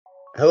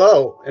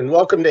Hello, and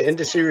welcome to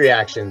Industry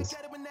Reactions.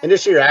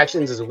 Industry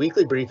Reactions is a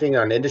weekly briefing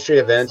on industry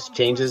events,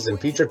 changes, and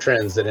future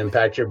trends that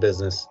impact your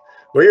business.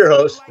 We're your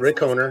hosts, Rick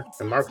Honer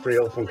and Mark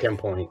Friel from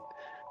ChemPoint.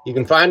 You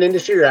can find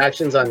Industry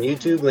Reactions on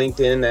YouTube,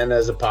 LinkedIn, and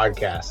as a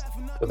podcast.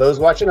 For those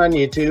watching on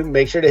YouTube,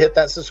 make sure to hit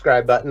that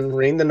subscribe button,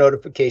 ring the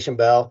notification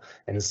bell,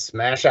 and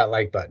smash that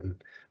like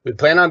button. We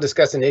plan on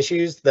discussing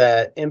issues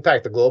that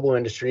impact the global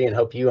industry and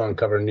help you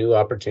uncover new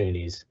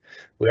opportunities.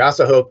 We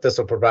also hope this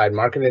will provide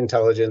market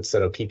intelligence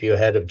that'll keep you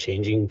ahead of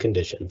changing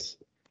conditions.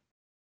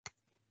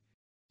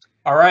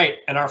 All right,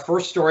 and our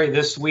first story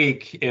this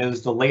week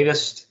is the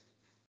latest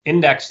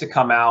index to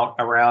come out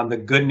around the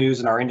good news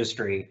in our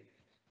industry.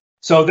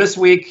 So this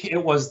week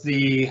it was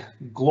the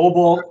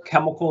Global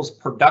Chemicals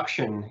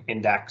Production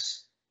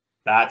Index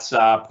that's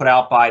put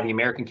out by the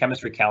American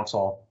Chemistry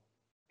Council.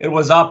 It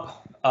was up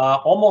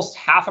almost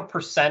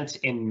 0.5%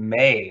 in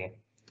May.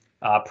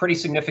 Pretty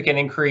significant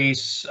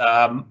increase,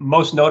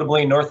 most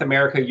notably North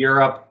America,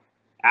 Europe,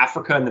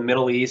 Africa, and the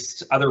Middle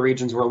East. Other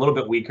regions were a little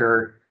bit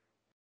weaker,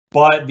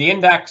 but the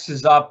index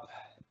is up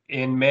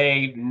in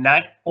May,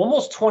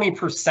 almost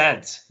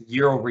 20%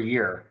 year over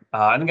year.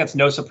 I think that's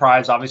no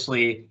surprise.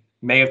 Obviously,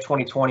 May of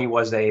 2020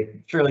 was a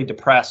fairly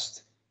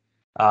depressed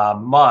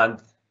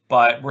month,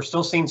 but we're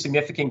still seeing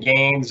significant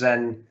gains.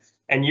 And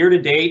year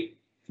to date,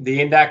 the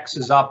index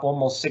is up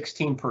almost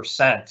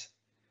 16%.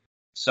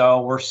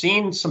 So we're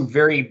seeing some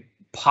very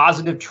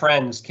positive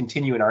trends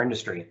continue in our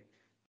industry.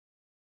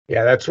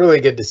 Yeah, that's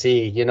really good to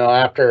see. You know,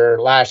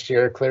 after last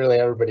year, clearly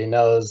everybody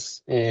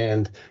knows,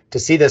 and to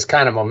see this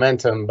kind of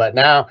momentum, but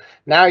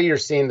now you're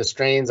seeing the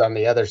strains on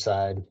the other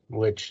side,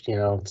 which, you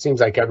know,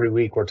 seems like every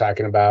week we're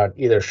talking about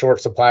either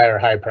short supply or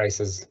high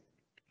prices.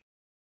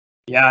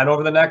 Yeah, and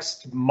over the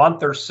next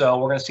month or so,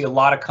 we're going to see a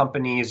lot of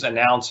companies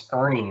announce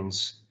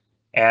earnings,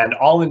 and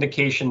all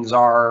indications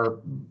are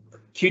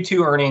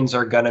Q2 earnings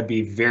are going to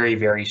be very,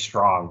 very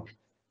strong.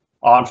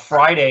 On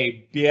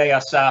Friday,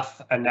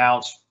 BASF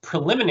announced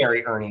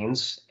preliminary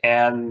earnings,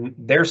 and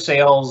their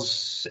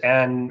sales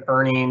and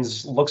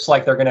earnings looks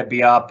like they're going to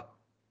be up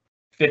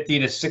 50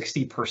 to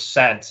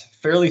 60%,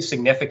 fairly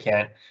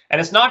significant. And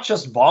it's not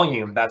just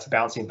volume that's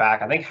bouncing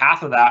back. I think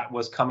half of that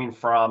was coming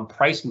from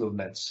price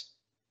movements.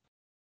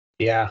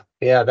 Yeah,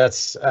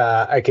 that's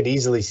I could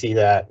easily see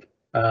that.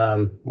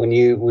 When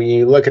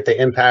you look at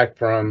the impact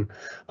from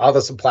all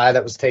the supply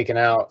that was taken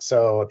out,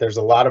 so there's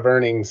a lot of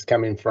earnings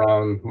coming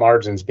from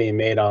margins being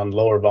made on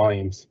lower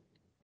volumes.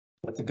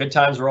 Let the good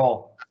times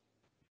roll.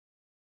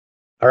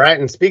 All right,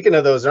 and speaking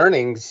of those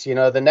earnings, you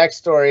know, the next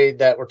story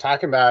that we're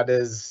talking about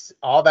is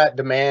all that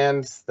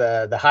demand,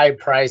 the high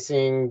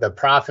pricing, the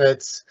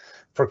profits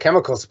for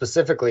chemicals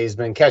specifically has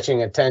been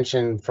catching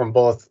attention from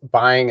both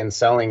buying and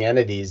selling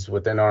entities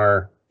within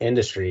our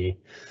industry.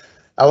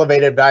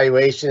 Elevated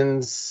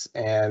valuations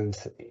and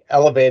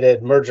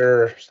elevated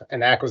merger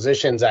and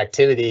acquisitions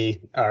activity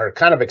are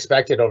kind of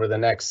expected over the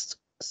next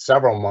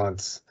several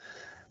months,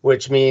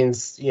 which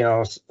means, you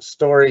know,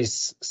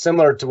 stories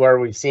similar to where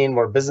we've seen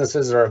where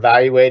businesses are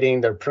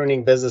evaluating, they're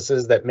pruning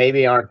businesses that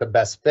maybe aren't the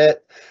best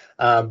fit.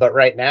 But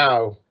right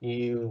now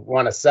you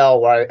want to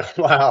sell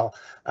while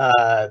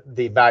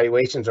the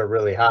valuations are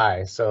really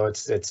high. So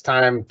it's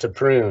time to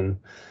prune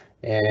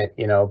and,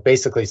 you know,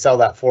 basically sell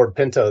that Ford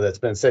Pinto that's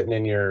been sitting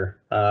in your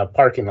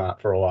parking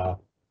lot for a while.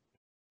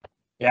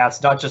 Yeah,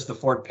 it's not just the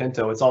Ford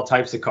Pinto, it's all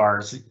types of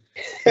cars.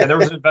 Yeah, there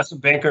was an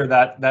investment banker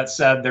that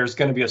said there's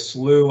going to be a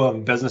slew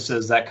of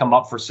businesses that come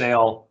up for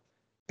sale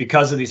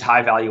because of these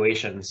high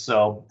valuations.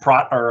 So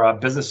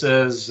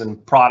businesses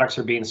and products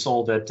are being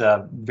sold at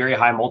very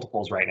high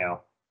multiples right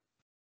now.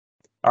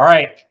 All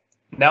right,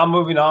 now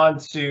moving on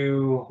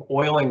to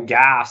oil and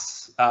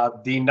gas.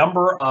 The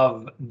number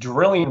of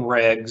drilling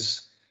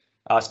rigs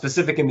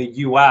specific in the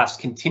U.S.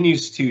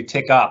 continues to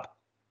tick up.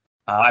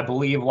 I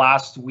believe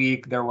last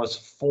week there was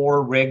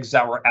 4 rigs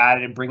that were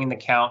added, bringing the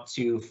count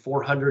to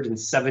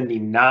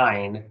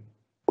 479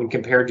 when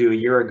compared to a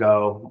year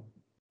ago,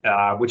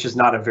 which is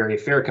not a very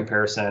fair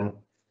comparison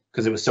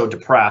because it was so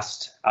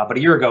depressed. But a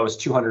year ago it was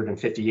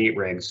 258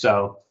 rigs.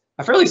 So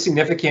a fairly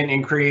significant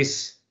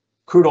increase.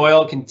 Crude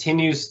oil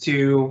continues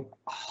to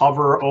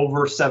hover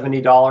over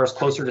 $70,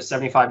 closer to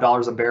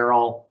 $75 a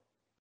barrel.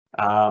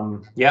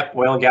 Yep,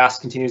 oil and gas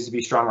continues to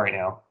be strong right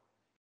now.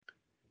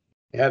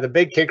 Yeah, the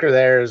big kicker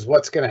there is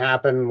what's going to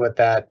happen with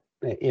that,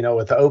 you know,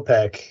 with the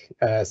OPEC.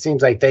 It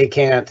seems like they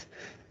can't,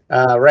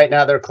 right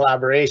now their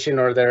collaboration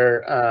or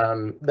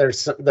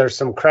there's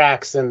some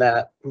cracks in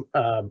that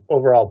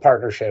overall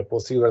partnership. We'll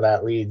see where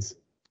that leads.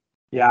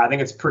 Yeah, I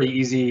think it's pretty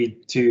easy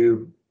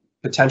to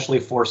potentially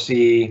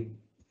foresee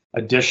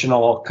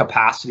additional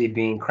capacity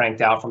being cranked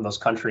out from those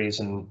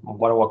countries, and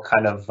what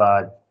kind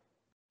of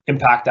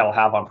impact that will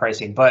have on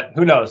pricing. But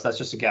who knows? That's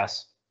just a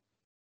guess.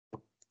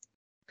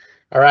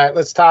 All right,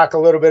 let's talk a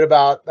little bit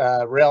about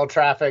rail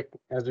traffic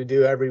as we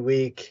do every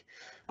week.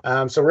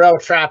 So rail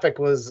traffic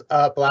was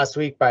up last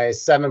week by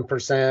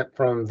 7%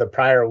 from the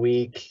prior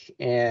week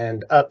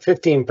and up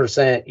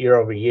 15% year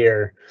over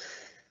year.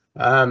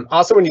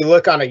 Also, when you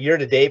look on a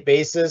year-to-date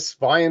basis,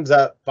 volume's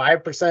up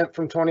 5%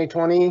 from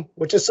 2020,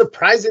 which is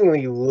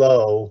surprisingly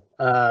low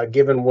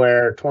given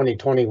where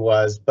 2020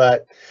 was.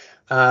 But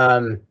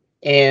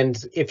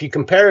and if you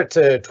compare it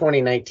to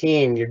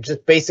 2019, you're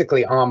just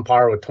basically on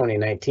par with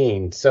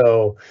 2019.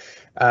 So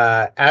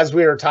as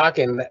we were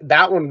talking,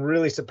 that one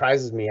really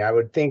surprises me. I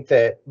would think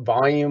that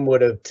volume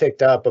would have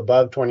ticked up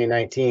above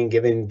 2019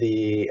 given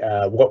the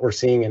what we're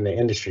seeing in the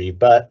industry.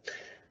 But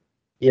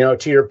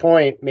to your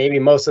point, maybe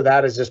most of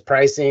that is just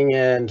pricing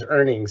and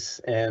earnings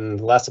and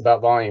less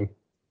about volume.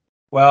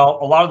 Well,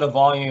 a lot of the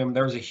volume,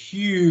 there was a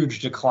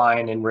huge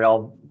decline in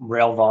rail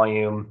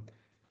volume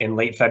in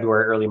late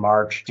February, early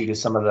March due to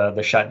some of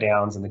the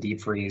shutdowns and the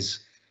deep freeze.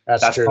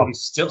 That's true. Probably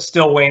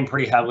still weighing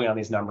pretty heavily on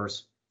these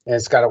numbers. And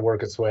it's got to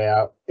work its way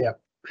out. Yep.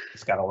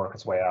 It's got to work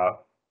its way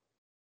out.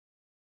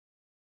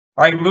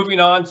 All right, moving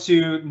on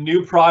to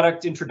new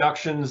product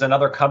introductions and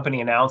other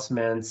company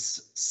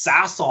announcements.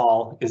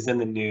 Sasol is in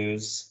the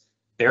news.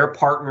 They're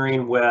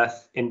partnering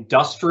with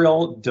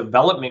Industrial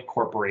Development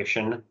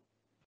Corporation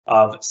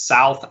of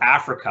South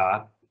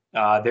Africa.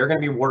 They're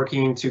going to be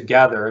working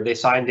together. They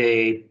signed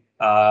a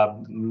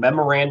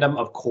memorandum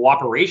of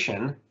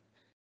cooperation.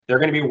 They're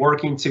going to be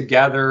working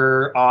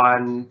together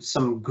on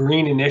some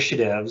green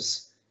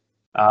initiatives.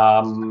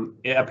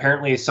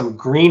 Apparently some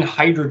green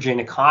hydrogen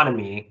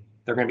economy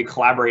they're going to be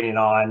collaborating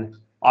on.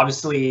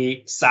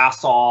 Obviously,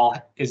 Sasol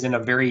is in a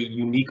very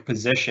unique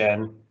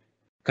position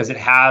because it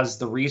has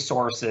the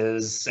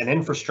resources and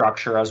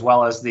infrastructure as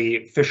well as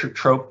the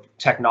Fischer-Tropsch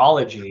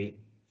technology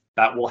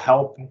that will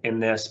help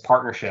in this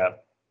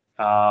partnership.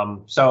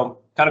 So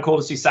kind of cool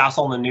to see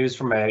Sasol in the news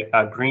from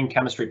a green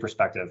chemistry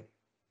perspective.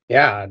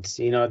 Yeah, it's,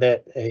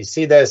 that you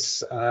see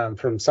this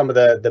from some of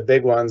the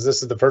big ones.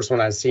 This is the first one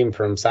I've seen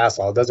from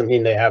Sasol. It doesn't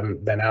mean they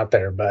haven't been out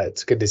there, but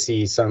it's good to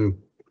see some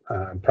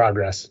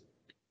progress.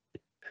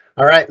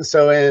 All right,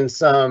 so in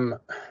some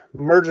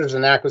mergers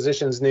and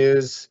acquisitions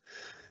news,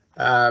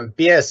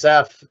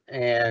 BASF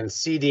and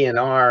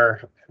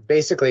CD&R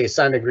basically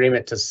signed an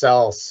agreement to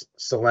sell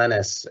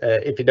Solenis.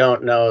 If you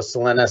don't know,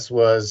 Solenis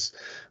was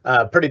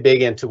pretty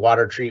big into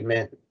water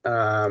treatment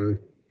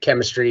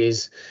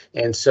chemistries,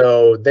 and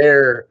so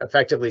they're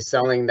effectively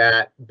selling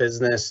that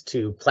business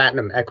to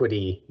Platinum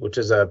Equity, which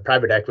is a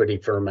private equity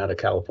firm out of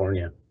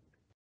California.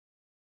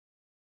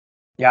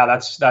 Yeah,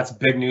 that's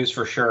big news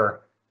for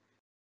sure.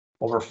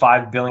 Over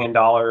 $5 billion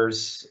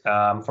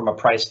from a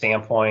price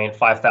standpoint,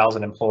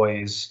 5,000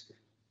 employees.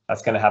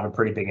 That's going to have a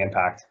pretty big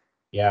impact.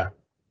 Yeah,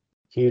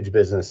 huge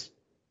business.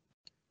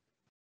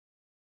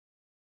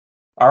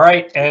 All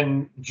right,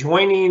 and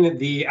joining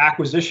the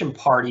acquisition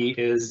party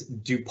is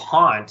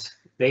DuPont.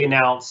 They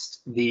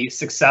announced they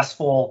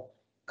successfully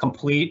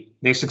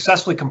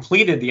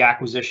completed the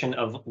acquisition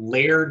of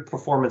Laird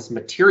Performance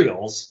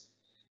Materials.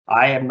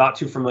 I am not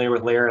too familiar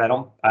with Laird. I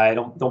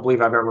don't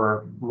believe I've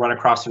ever run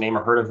across their name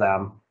or heard of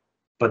them,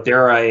 but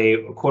they're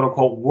a quote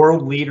unquote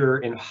world leader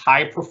in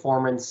high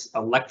performance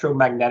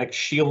electromagnetic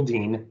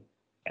shielding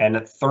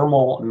and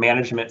thermal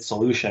management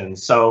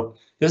solutions. So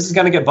this is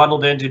going to get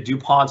bundled into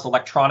DuPont's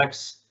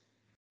electronics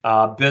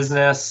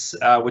business,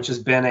 which has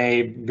been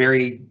a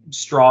very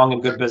strong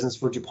and good business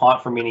for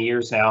DuPont for many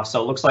years now.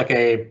 So it looks like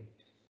a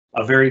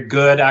very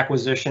good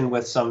acquisition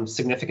with some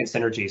significant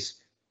synergies.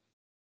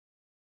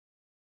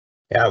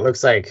 Yeah, it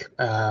looks like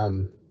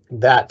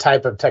that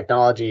type of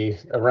technology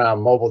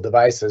around mobile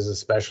devices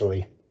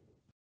especially.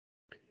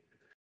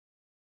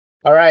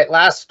 All right,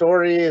 last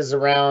story is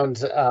around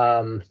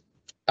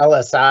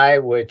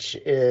LSI, which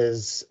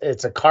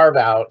it's a carve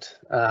out,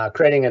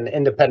 creating an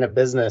independent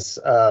business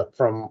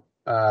from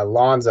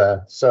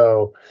Lonza.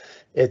 So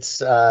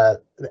it's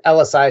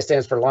LSI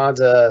stands for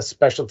Lonza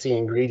Specialty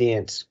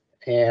Ingredients,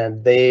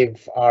 and they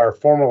are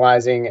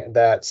formalizing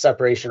that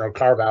separation or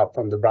carve out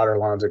from the broader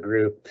Lonza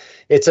group.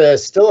 It's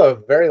still a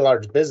very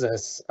large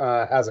business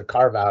as a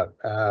carve out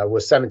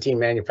with 17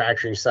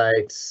 manufacturing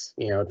sites,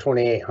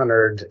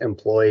 2,800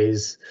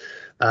 employees.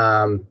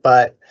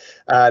 But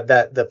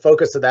the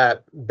focus of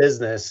that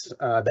business,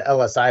 the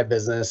LSI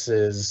business,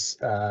 is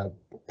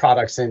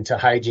products into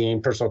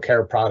hygiene, personal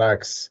care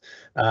products,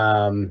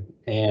 and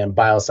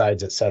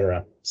biocides, et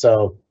cetera.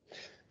 So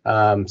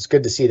it's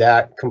good to see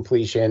that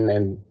completion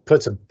and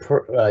puts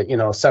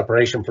a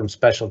separation from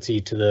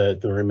specialty to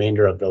the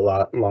remainder of the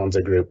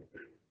Lonza group.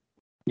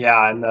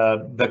 Yeah, and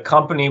the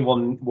company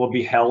will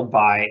be held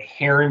by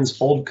Herons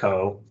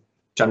Holdco,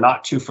 which I'm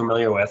not too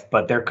familiar with,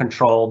 but they're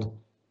controlled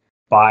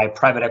by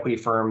private equity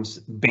firms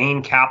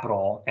Bain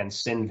Capital and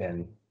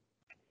Cinven.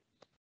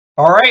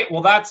 All right,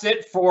 well, that's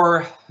it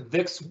for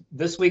this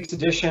week's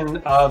edition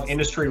of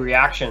Industry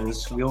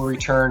Reactions. We'll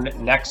return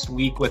next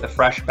week with a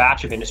fresh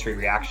batch of Industry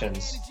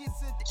Reactions.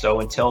 So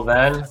until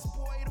then,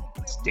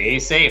 stay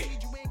safe.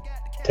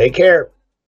 Take care.